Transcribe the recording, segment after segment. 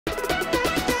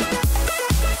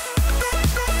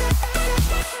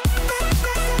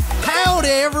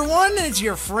day, everyone. It's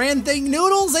your friend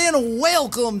Thinknoodles, and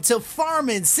welcome to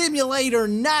Farming Simulator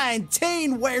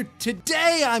 19, where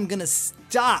today I'm gonna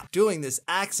stop doing this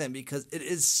accent because it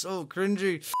is so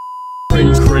cringy.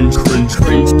 Cringe, cringe, cringe,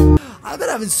 cringe. I've been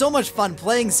having so much fun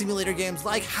playing simulator games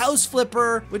like House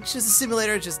Flipper, which is a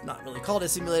simulator, it's just not really called a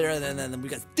simulator. And then we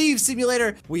got Thief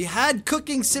Simulator. We had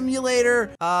Cooking Simulator.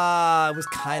 It was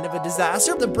kind of a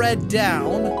disaster. The bread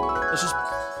down. Let's just...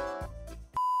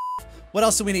 What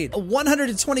else do we need? A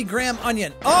 120-gram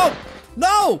onion. Oh,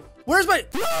 no! Where's my...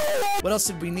 What else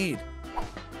did we need?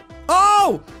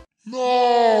 Oh!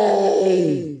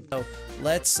 No! So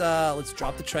let's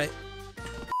drop the tray.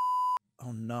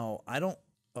 Oh no, I don't...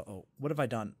 Uh-oh, what have I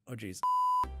done? Oh geez.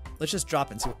 Let's just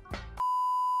drop into...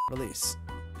 Release.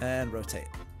 And rotate.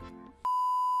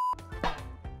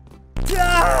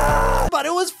 Yeah! But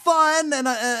it was fun, and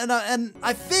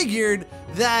I figured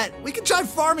that we could try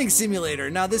Farming Simulator.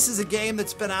 Now, this is a game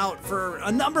that's been out for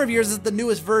a number of years. It's the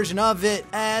newest version of it,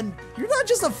 and you're not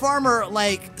just a farmer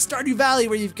like Stardew Valley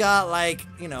where you've got like,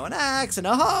 you know, an axe and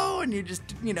a hoe, and you're just,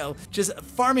 you know, just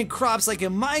farming crops like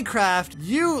in Minecraft.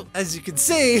 You, as you can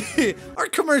see, are a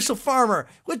commercial farmer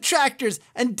with tractors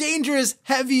and dangerous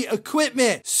heavy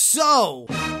equipment. So...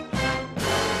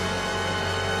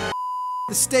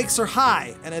 the stakes are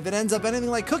high, and if it ends up anything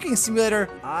like Cooking Simulator,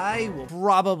 I will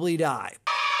probably die.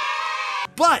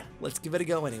 But let's give it a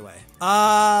go anyway.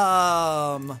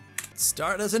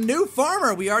 Start as a new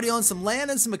farmer. We already own some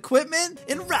land and some equipment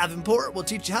in Ravenport. We'll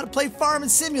teach you how to play Farming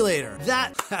Simulator.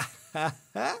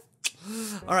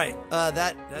 All right,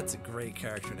 that's a great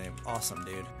character name. Awesome,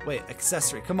 dude. Wait,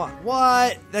 accessory, come on.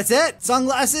 What? That's it?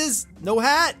 Sunglasses? No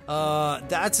hat?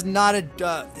 That's not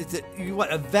a, is it,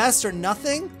 what, a vest or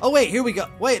nothing? Oh wait, here we go.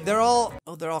 Wait, they're all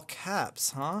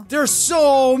caps, huh? There's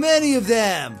so many of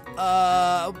them.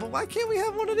 But why can't we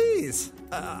have one of these?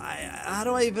 How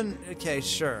do I even, okay,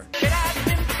 sure.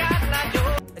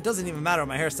 It doesn't even matter what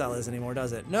my hairstyle is anymore,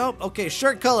 does it? Nope, okay,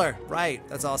 shirt color. Right,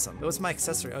 that's awesome. What's my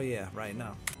accessory? Oh yeah, right,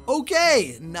 no.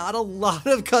 Okay, not a lot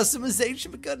of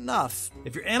customization, but good enough.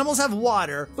 If your animals have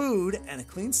water, food, and a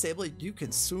clean stable, you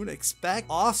can soon expect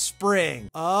offspring.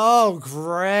 Oh,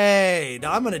 great.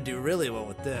 I'm gonna do really well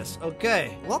with this.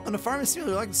 Okay, welcome to Farming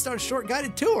Simulator. I'd like to start a short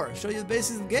guided tour, show you the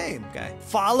basics of the game. Okay,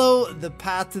 follow the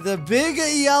path to the big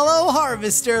yellow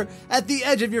harvester at the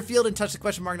edge of your field and touch the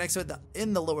question mark next to it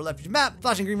in the lower left of your map.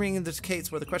 Flashing green ring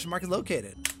indicates where the question mark is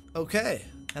located. Okay.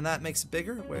 And that makes it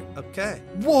bigger? Wait, okay.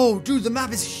 Whoa, dude, the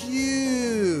map is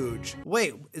huge.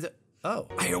 Wait, is it? Oh,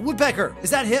 I hear a woodpecker. Is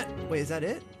that it? Wait, is that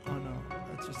it? Oh no,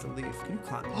 that's just a leaf. Can you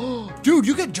climb? Oh, dude,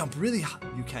 you can jump really high.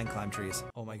 You can climb trees.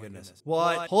 Oh my goodness.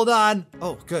 What? Hold on.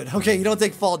 Oh, good. Okay, you don't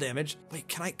take fall damage. Wait,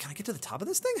 can I get to the top of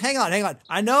this thing? Hang on.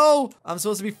 I know I'm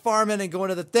supposed to be farming and going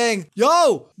to the thing.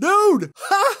 Yo, dude.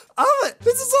 Ha!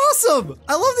 This is awesome.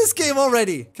 I love this game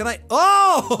already. Can I?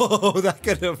 Oh, that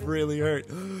could have really hurt.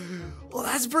 Well,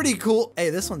 that's pretty cool. Hey,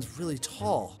 this one's really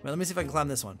tall. Wait, let me see if I can climb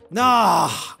this one. Nah.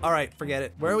 All right, forget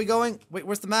it. Where are we going? Wait,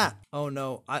 where's the map? Oh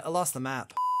no, I lost the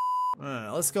map.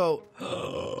 Let's go.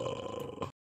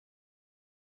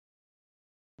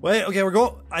 Wait, okay, we're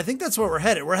going. I think that's where we're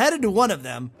headed. We're headed to one of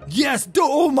them. Yes,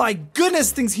 oh my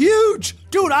goodness, thing's huge.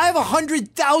 Dude, I have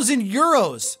 100,000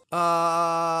 euros.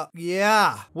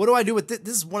 Yeah. What do I do with this?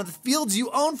 This is one of the fields you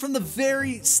own from the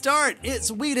very start.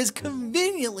 Its wheat has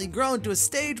conveniently grown to a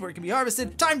stage where it can be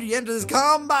harvested. Time to enter this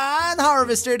combine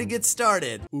harvester to get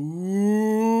started.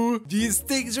 Ooh, these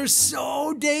things are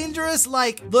so dangerous.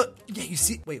 Like, look, yeah, you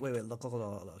see, wait, look,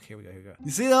 here we go.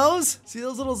 You see those? See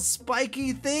those little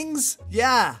spiky things?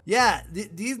 Yeah,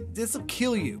 this will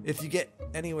kill you if you get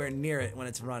anywhere near it when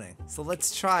it's running. So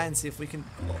let's try and see if we can,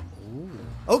 ooh.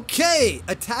 Okay,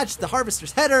 attach the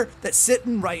harvester's header that's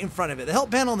sitting right in front of it. The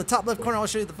help panel in the top left corner will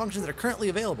show you the functions that are currently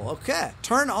available. Okay,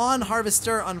 turn on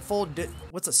harvester, unfold,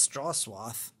 what's a straw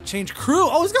swath? Change crew,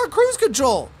 oh, it's got cruise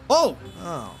control. Oh,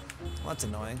 well, that's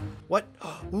annoying. What?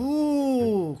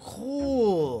 Ooh,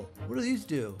 cool. What do these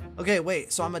do? Okay,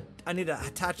 wait, so I need to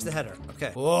attach the header.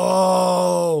 Okay.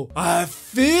 Whoa, I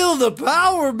feel the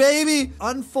power, baby.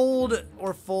 Unfold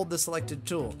or fold the selected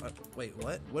tool. Wait,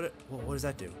 what? What does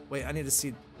that do? Wait, I need to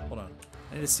see, hold on.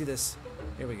 I need to see this.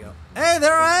 Here we go. Hey,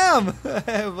 there I am.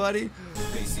 Hey, buddy.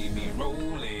 They see me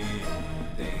rolling,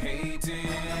 they hate it.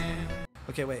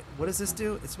 Okay, wait, what does this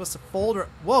do? It's supposed to fold or,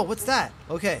 whoa, what's that?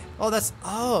 Okay,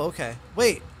 oh, okay.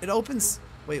 Wait, it opens,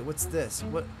 wait, what's this?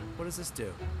 What does this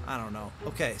do? I don't know.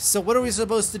 Okay, so what are we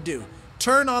supposed to do?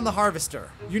 Turn on the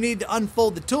harvester. You need to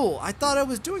unfold the tool. I thought I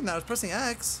was doing that, I was pressing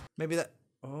X. Maybe that,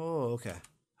 oh, okay.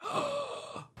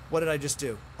 What did I just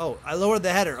do? Oh, I lowered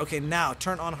the header. Okay, now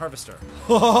turn on harvester.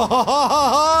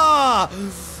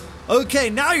 Okay,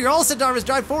 now you're all set to harvest.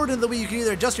 Drive forward into the wheel. You can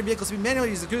either adjust your vehicle speed manually,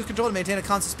 use the cruise control to maintain a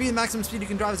constant speed. The maximum speed you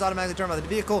can drive is automatically determined by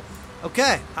the vehicle.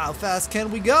 Okay, how fast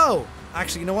can we go?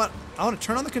 Actually, you know what? I want to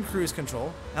turn on the cruise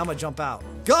control. Now I'm gonna jump out.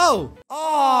 Go!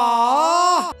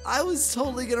 Aww! I was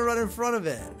totally gonna run in front of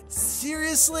it.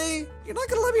 Seriously? You're not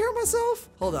gonna let me hurt myself?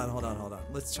 Hold on.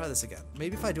 Let's try this again.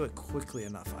 Maybe if I do it quickly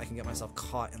enough, I can get myself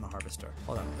caught in the harvester.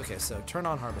 Hold on. Okay, so turn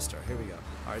on harvester. Here we go.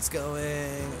 All right, it's going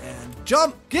and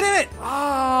jump! Get in it!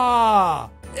 Ah!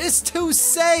 It's too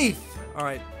safe! All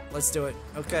right. Let's do it.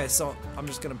 Okay, so I'm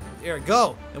just gonna, here,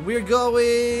 go. And we're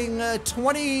going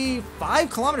 25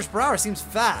 kilometers per hour. Seems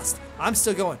fast. I'm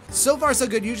still going. So far, so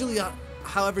good. Usually,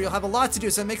 however, you'll have a lot to do,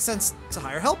 so it makes sense to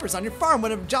hire helpers on your farm.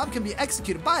 When a job can be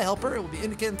executed by a helper, it will be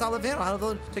indicated on the top of the panel how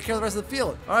to take care of the rest of the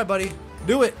field. All right, buddy,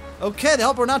 do it. Okay, the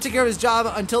helper will now take care of his job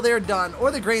until they are done,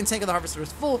 or the grain tank of the harvester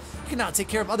is full. He can now take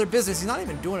care of other business. He's not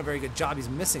even doing a very good job. He's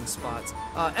missing spots.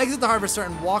 Exit the harvester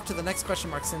and walk to the next question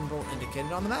mark symbol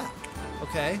indicated on the map.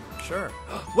 Okay, sure.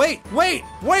 Wait!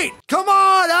 Come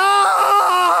on!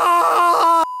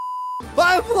 Ah!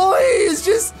 My employees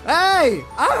just, hey,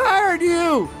 I hired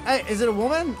you. Hey, is it a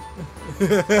woman?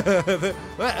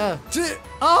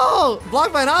 Oh,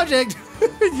 blocked by an object.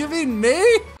 You mean me?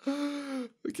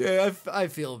 Okay, I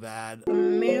feel bad.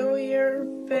 Familiar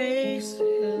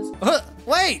faces.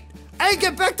 Wait, I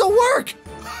get back to work.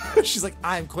 She's like,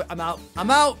 I'm out.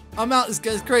 This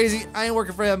guy's crazy. I ain't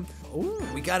working for him. Ooh,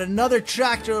 we got another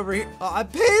tractor over here. Oh, I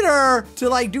paid her to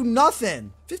like do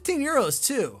nothing. 15 euros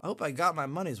too. I hope I got my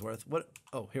money's worth. What?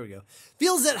 Oh, here we go.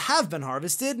 Fields that have been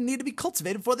harvested need to be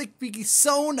cultivated before they can be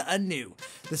sown anew.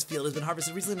 This field has been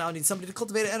harvested recently. Now it needs somebody to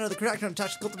cultivate it. Enter the tractor and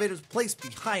attach the cultivator's place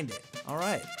behind it. All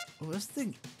right. Oh, this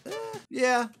thing.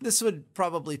 Yeah, this would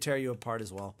probably tear you apart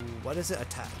as well. What is it?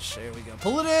 Attach. There we go.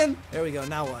 Pull it in. There we go.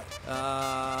 Now what?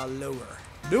 Lower.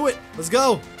 Do it. Let's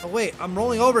go. Oh, wait. I'm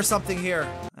rolling over something here.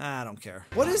 I don't care.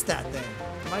 What is that thing?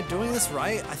 Am I doing this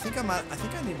right? I think I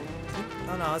need...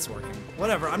 Oh, no, it's working.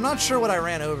 Whatever. I'm not sure what I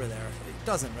ran over there. It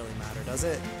doesn't really matter, does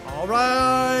it? All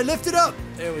right. Lift it up.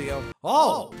 There we go.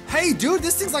 Oh. Hey, dude.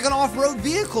 This thing's like an off-road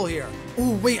vehicle here.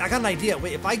 Oh, wait. I got an idea.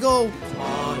 Wait, if I go... Come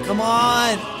on. Come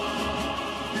on.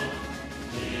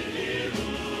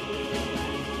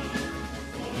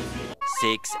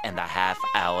 6.5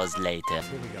 hours later.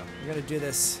 Here we go. We're gonna do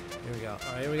this. Here we go. All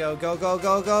right, here we go. Go, go,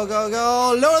 go, go, go,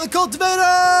 go. Lower the cultivator!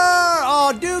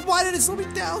 Oh, dude, why did it slow me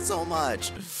down so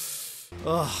much?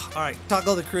 Ugh. All right,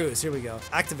 toggle the cruise. Here we go.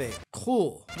 Activate.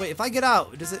 Cool. Wait, if I get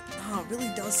out, does it? Oh, it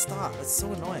really does stop. That's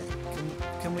so annoying.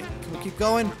 Can we keep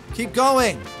going? Keep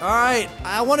going. All right,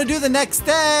 I want to do the next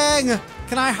thing.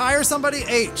 Can I hire somebody?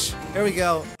 H. Here we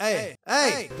go. Hey.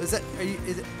 Is that?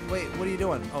 Wait, what are you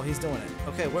doing? Oh, he's doing it.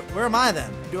 Okay, where am I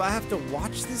then? Do I have to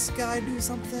watch this guy do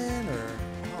something or?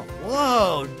 Oh,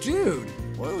 whoa, dude.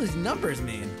 What do these numbers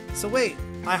mean? So wait,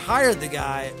 I hired the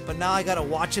guy, but now I gotta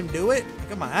watch him do it? I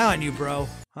got my eye on you, bro.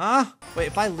 Huh? Wait,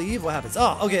 if I leave, what happens?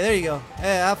 Oh, okay, there you go.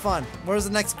 Hey, have fun. Where's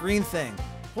the next green thing?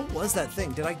 What was that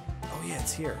thing? Did I? Oh yeah,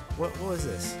 it's here. What was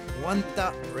this?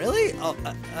 Really? Oh,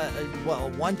 well,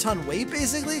 1 ton weight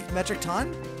basically? Metric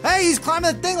ton? Hey, he's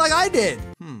climbing the thing like I did.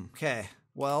 Okay.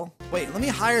 Well, wait, let me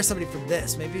hire somebody for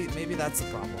this. Maybe that's the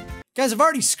problem. Guys, I've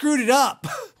already screwed it up.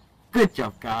 Good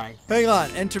job, guy. Hang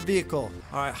on, enter vehicle.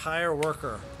 All right, hire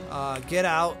worker. Get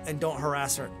out and don't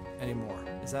harass her anymore.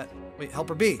 Is that, wait,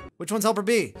 helper B. Which one's helper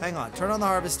B? Hang on, turn on the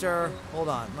harvester. Hold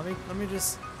on, let me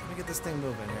get this thing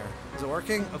moving here. Is it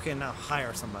working? Okay, now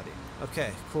hire somebody.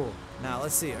 Okay, cool. Now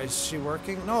let's see, is she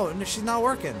working? No, she's not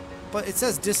working. But it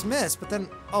says dismiss, but then,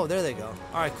 oh, there they go.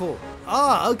 All right, cool.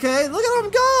 Ah, okay, look at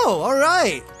them go. All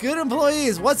right, good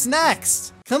employees. What's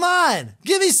next? Come on,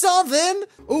 give me something.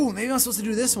 Ooh, maybe I'm supposed to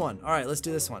do this one. All right, let's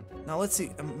do this one. Now let's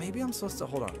see, maybe I'm supposed to,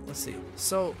 hold on, let's see.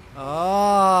 So,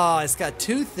 oh, it's got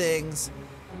 2 things.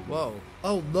 Whoa.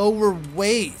 Oh, lower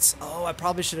weights. Oh, I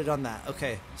probably should have done that.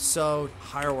 Okay, so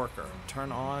hire worker.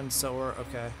 Turn on sower.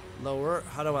 Okay, lower.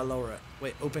 How do I lower it?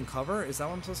 Wait, open cover? Is that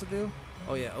what I'm supposed to do?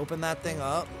 Oh yeah, open that thing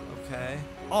up. Okay.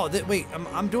 Oh, wait,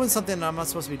 I'm doing something that I'm not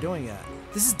supposed to be doing yet.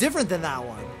 This is different than that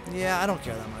one. Yeah, I don't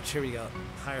care that much. Here we go.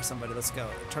 Hire somebody. Let's go.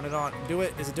 Turn it on. Do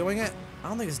it. Is it doing it? I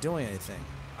don't think it's doing anything.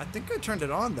 I think I turned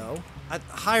it on though.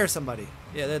 Hire somebody.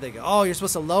 Yeah, there they go. Oh, you're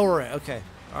supposed to lower it. Okay.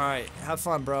 All right, have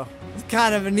fun, bro. It's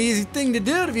kind of an easy thing to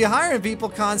do to be hiring people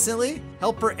constantly.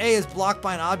 Helper A is blocked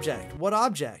by an object. What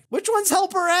object? Which one's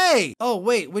helper A? Oh,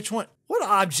 wait, which one? What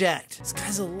object? This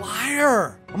guy's a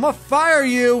liar. I'm gonna fire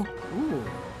you. Ooh,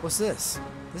 what's this?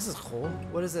 This is cool.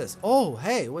 What is this? Oh,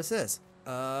 hey, what's this?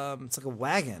 It's like a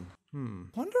wagon.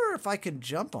 Wonder if I could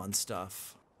jump on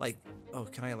stuff. Like, oh,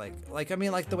 can I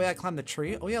like the way I climb the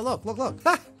tree? Oh yeah, look.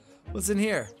 Ha! What's in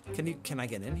here? Can I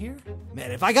get in here?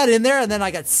 Man, if I got in there and then I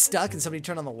got stuck and somebody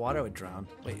turned on the water, I would drown.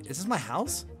 Wait, is this my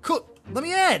house? Cool, let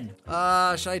me in.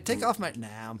 Should I take off my, nah,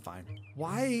 I'm fine.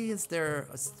 Why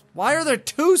are there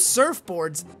 2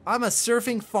 surfboards? I'm a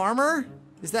surfing farmer?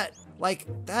 Is that, like,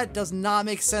 that does not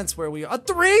make sense where we are.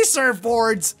 3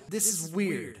 surfboards! This is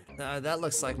weird. That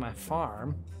looks like my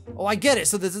farm. Oh, I get it.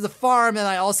 So this is a farm and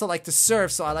I also like to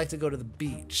surf, so I like to go to the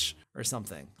beach or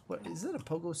something. What, is that a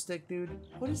pogo stick, dude?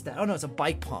 What is that? Oh no, it's a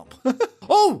bike pump.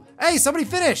 Oh, hey, somebody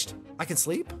finished. I can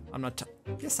sleep? I'm not,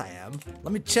 yes I am.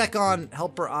 Let me check on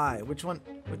Helper I. Which one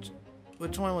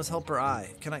was Helper I?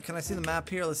 Can I see the map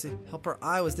here? Let's see. Helper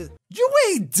I was this. You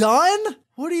ain't done?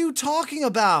 What are you talking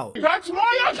about? That's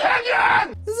my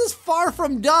opinion! This is far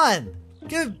from done.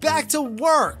 Get back to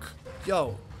work.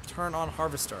 Yo, turn on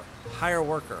harvester. Hire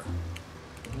worker.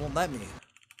 It won't let me.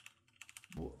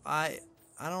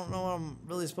 I don't know what I'm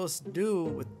really supposed to do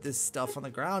with this stuff on the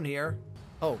ground here.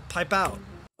 Oh, pipe out.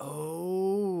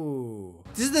 Oh.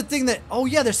 This is the thing that, oh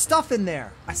yeah, there's stuff in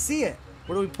there. I see it.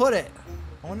 Where do we put it?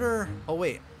 I wonder, oh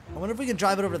wait. I wonder if we can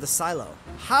drive it over to the silo.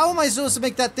 How am I supposed to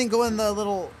make that thing go in the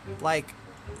little, like,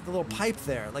 the little pipe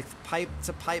there? Like the pipe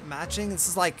to pipe matching? This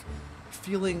is like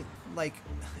feeling like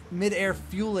mid-air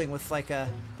fueling with like a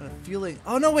fueling.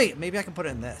 Oh no, wait, maybe I can put it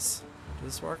in this.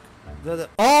 Does this work?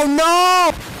 Oh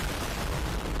no!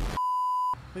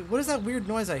 Wait, what is that weird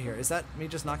noise I hear? Is that me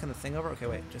just knocking the thing over? Okay,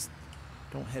 wait, just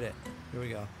don't hit it. Here we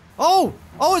go. Oh!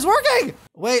 Oh, it's working!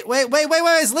 Wait,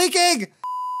 it's leaking!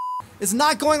 It's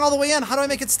not going all the way in. How do I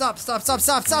make it stop? Stop.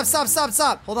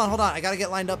 Hold on. I gotta get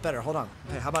lined up better. Hold on.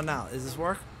 Okay, how about now? Does this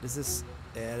work? Is this...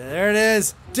 Yeah, there it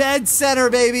is. Dead center,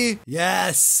 baby.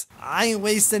 Yes. I ain't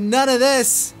wasting none of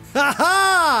this. Ha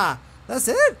ha! That's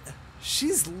it?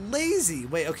 She's lazy.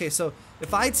 Wait, okay, so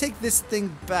if I take this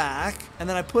thing back and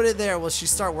then I put it there, will she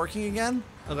start working again?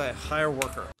 Okay, hire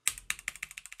worker.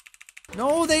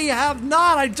 No, they have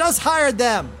not. I just hired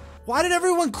them. Why did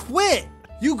everyone quit?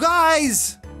 You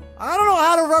guys, I don't know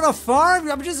how to run a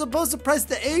farm. I'm just supposed to press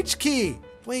the H key.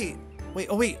 Wait.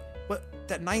 What?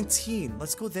 That 19.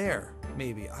 Let's go there.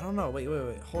 Maybe. I don't know. Wait.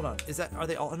 Hold on. Are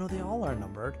they all? No, they all are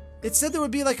numbered. It said there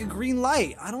would be like a green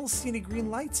light. I don't see any green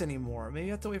lights anymore. Maybe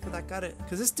I have to wait for that guy to,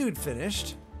 because this dude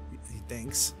finished. He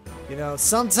thinks. You know,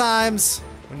 sometimes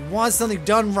when you want something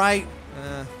done right,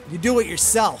 you do it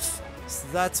yourself. So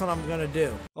that's what I'm gonna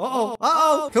do.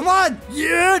 Uh-oh. Come on.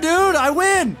 Yeah, dude, I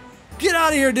win. Get out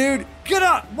of here, dude. Get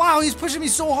out. Wow, he's pushing me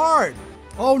so hard.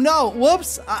 Oh no,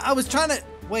 whoops. I was trying to,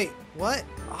 wait, what?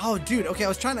 Oh, dude, okay, I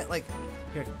was trying to, like,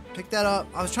 here, pick that up.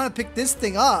 I was trying to pick this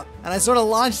thing up, and I sort of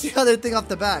launched the other thing off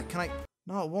the back. Can I?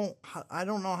 No, it won't. I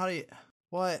don't know how to.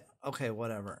 What? Okay,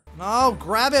 whatever. No,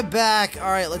 grab it back.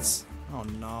 All right, let's. Oh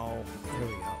no. Here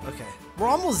we go. Okay, we're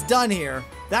almost done here.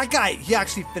 That guy, he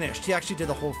actually finished. He actually did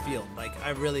the whole field. Like,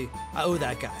 I owe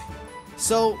that guy.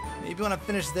 So maybe when I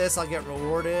finish this, I'll get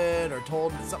rewarded or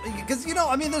told something. Because, you know,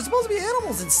 I mean, there's supposed to be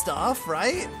animals and stuff,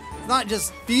 right? It's not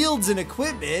just fields and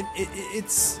equipment.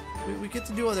 We get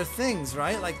to do other things,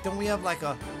 right? Like, don't we have like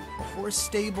a horse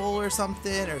stable or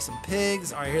something, or some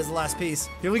pigs? All right, here's the last piece.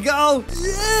 Here we go.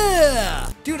 Yeah!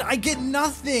 Dude, I get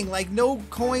nothing. Like, no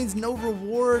coins, no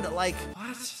reward. Like,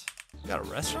 what? You got a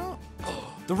restaurant?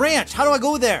 Oh, the ranch. How do I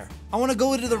go there? I want to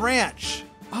go to the ranch.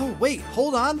 Oh, wait,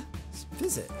 hold on. Let's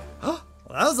visit. Oh,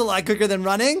 well, that was a lot quicker than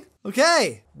running.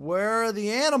 Okay, where are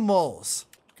the animals?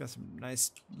 Got some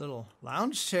nice little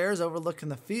lounge chairs overlooking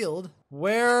the field.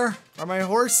 Where are my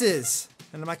horses?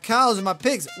 And my cows and my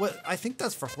pigs? What? I think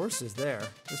that's for horses there.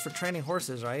 That's for training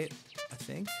horses, right? I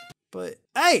think. But,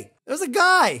 hey, there's a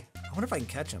guy. I wonder if I can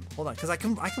catch him. Hold on, because I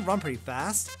can run pretty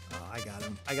fast. Oh, I got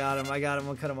him.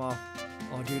 I'll cut him off.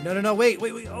 Oh, dude, no, wait.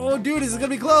 Oh, dude, this is gonna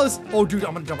be close. Oh, dude,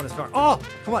 I'm gonna jump on his car. Oh,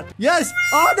 come on. Yes.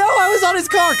 Oh, no, I was on his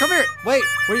car. Come here. Wait,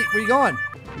 where you going?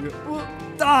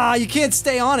 Ah, you can't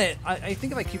stay on it. I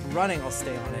think if I keep running, I'll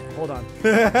stay on it. Hold on.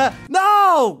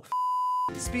 No!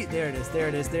 Speed, there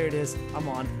it is. I'm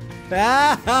on.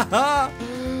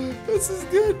 This is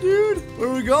good, dude. Where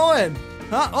are we going?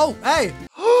 Huh? Oh, hey.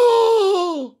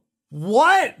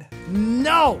 What?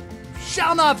 No!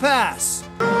 Shall not pass!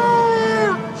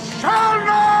 Shall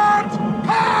not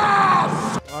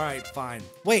pass! Alright, fine.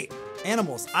 Wait,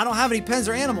 animals. I don't have any pens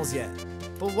or animals yet.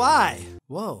 But why?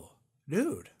 Whoa,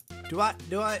 dude. Do I?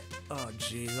 Oh,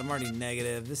 geez, I'm already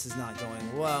negative. This is not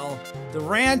going well. The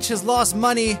ranch has lost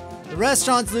money. The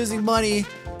restaurant's losing money.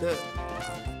 I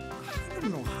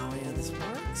don't know how any of this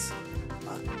works.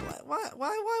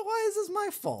 Why is this my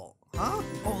fault? Huh?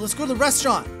 Oh, let's go to the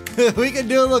restaurant. We can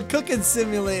do a little cooking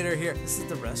simulator here. This is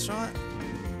the restaurant? I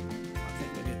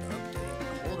think we need to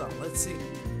update. Hold on, let's see.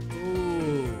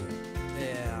 Ooh,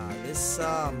 yeah, this,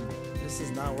 This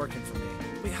is not working for me.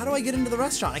 Wait, how do I get into the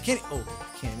restaurant? I can't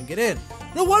even get in.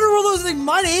 No wonder we're losing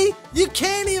money. You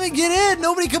can't even get in.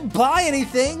 Nobody can buy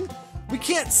anything. We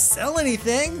can't sell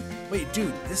anything. Wait,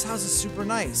 dude, this house is super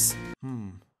nice.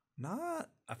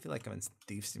 I feel like I'm in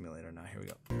Thief Simulator now. Here we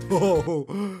go.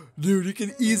 Oh, dude, you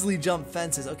can easily jump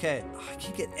fences. Okay, I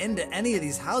can't get into any of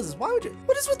these houses. Why would you?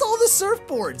 What is with all the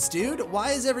surfboards, dude?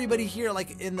 Why is everybody here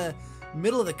like in the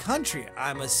middle of the country,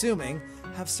 I'm assuming,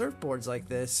 have surfboards like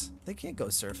this? They can't go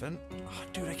surfing. Oh,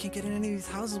 dude, I can't get in any of these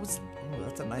houses. Oh,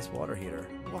 that's a nice water heater.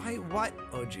 Why?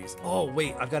 Oh, geez. Oh,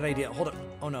 wait, I've got an idea. Hold up.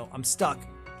 Oh, no, I'm stuck.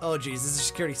 Oh, geez, this is a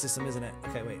security system, isn't it?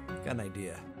 Okay, wait, got an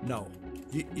idea. No.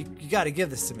 You gotta give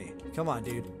this to me. Come on,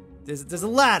 dude. There's a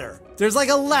ladder. There's like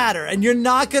a ladder, and you're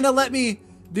not gonna let me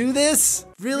do this?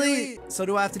 Really? So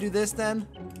do I have to do this then?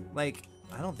 Like,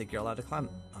 I don't think you're allowed to climb.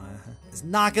 It's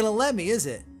not gonna let me, is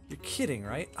it? You're kidding,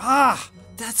 right?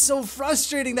 That's so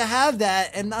frustrating to have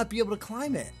that and not be able to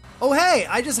climb it. Oh, hey,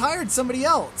 I just hired somebody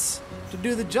else to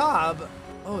do the job.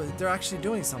 Oh, they're actually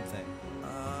doing something.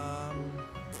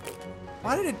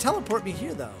 Why did it teleport me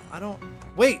here though? I don't,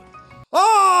 wait.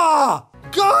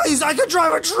 Guys, I can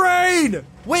drive a train!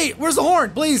 Wait, where's the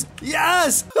horn, please?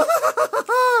 Yes!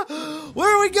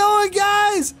 Where are we going,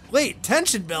 guys? Wait,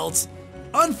 tension belts?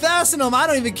 Unfasten them, I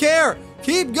don't even care.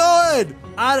 Keep going.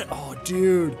 Oh,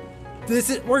 dude.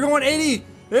 We're going 80.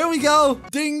 There we go.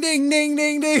 Ding, ding, ding,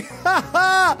 ding, ding.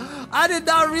 I did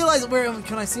not realize,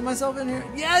 can I see myself in here?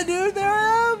 Yeah, dude, there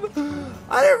I am.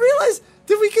 I didn't realize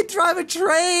that we could drive a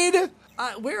train.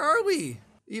 Where are we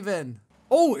even?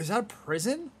 Oh, is that a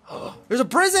prison? There's a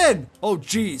prison! Oh,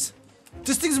 jeez.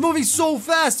 This thing's moving so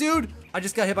fast, dude. I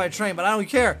just got hit by a train, but I don't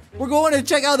care. We're going to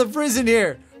check out the prison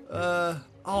here.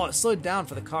 Oh, it slowed down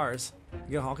for the cars.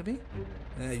 You gonna honk at me?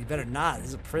 You better not. This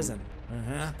is a prison.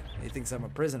 He thinks I'm a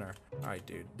prisoner. All right,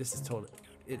 dude. This is totally...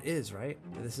 It is, right?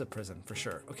 Yeah, this is a prison, for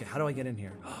sure. Okay, how do I get in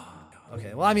here?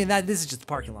 Okay, well, I mean, this is just a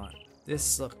parking lot.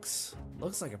 This looks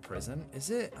like a prison. Is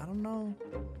it? I don't know.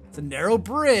 It's a narrow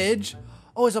bridge.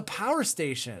 Oh, it's a power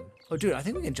station. Oh, dude, I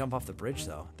think we can jump off the bridge,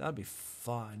 though. That'd be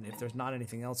fun if there's not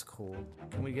anything else cool.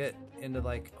 Can we get into,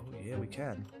 like... Oh, yeah, we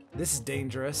can. This is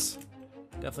dangerous.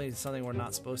 Definitely something we're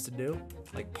not supposed to do.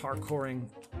 Like parkouring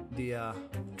the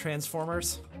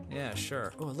transformers. Yeah,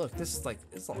 sure. Oh, look, this is like...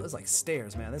 It's like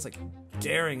stairs, man. It's like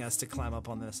daring us to climb up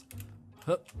on this.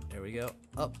 Hup, there we go.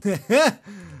 Up.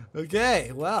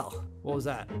 Okay, well, what was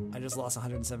that? I just lost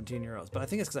 117 euros, but I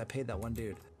think it's because I paid that one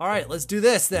dude. All right, let's do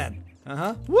this then.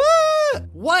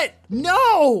 What?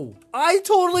 No! I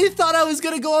totally thought I was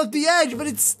gonna go off the edge, but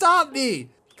it stopped me.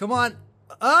 Come on.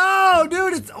 Oh,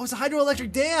 dude, it's a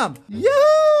hydroelectric dam.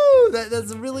 Yoo!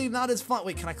 That's really not as fun.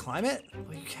 Wait, can I climb it?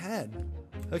 Oh, you can.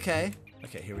 Okay.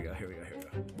 Okay, here we go.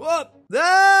 Whoop!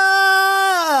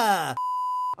 Ah!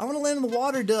 I want to land in the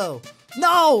water, though.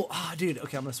 No! Oh, dude.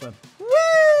 Okay, I'm gonna swim.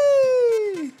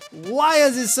 Whee! Why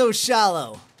is it so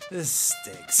shallow? This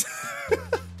stinks.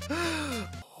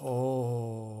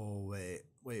 Oh, wait.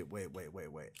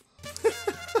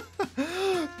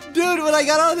 Dude, when I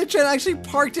got on the train, I actually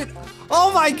parked it.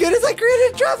 Oh my goodness, I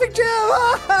created a traffic jam!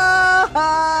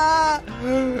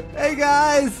 Hey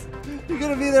guys, you're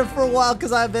gonna be there for a while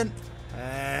because I've been...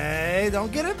 Hey,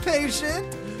 don't get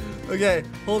impatient. Okay,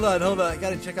 hold on. I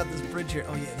gotta check out this bridge here.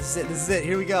 Oh yeah, this is it.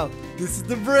 Here we go. This is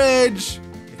the bridge.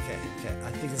 Okay,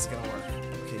 I think this is gonna work.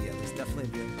 Okay, yeah, there's definitely a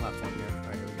viewing platform here. All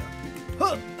right, here we go.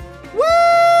 Huh. Woo!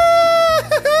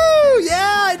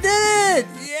 Yeah, I did it!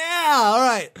 Yeah, all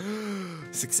right.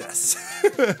 Success.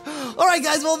 All right,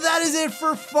 guys, well, that is it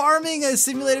for Farming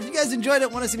Simulator. If you guys enjoyed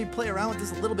it, want to see me play around with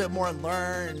this a little bit more and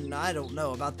learn, I don't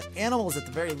know, about the animals at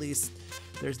the very least,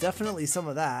 there's definitely some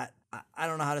of that. I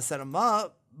don't know how to set them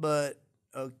up, but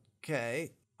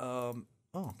okay. Oh,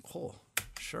 cool.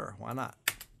 Sure, why not?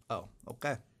 Oh,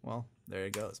 okay. Well, there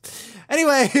it goes.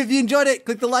 Anyway, if you enjoyed it,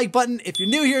 click the like button. If you're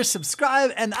new here,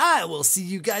 subscribe, and I will see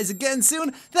you guys again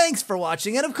soon. Thanks for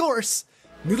watching, and of course,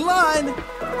 Noodle on!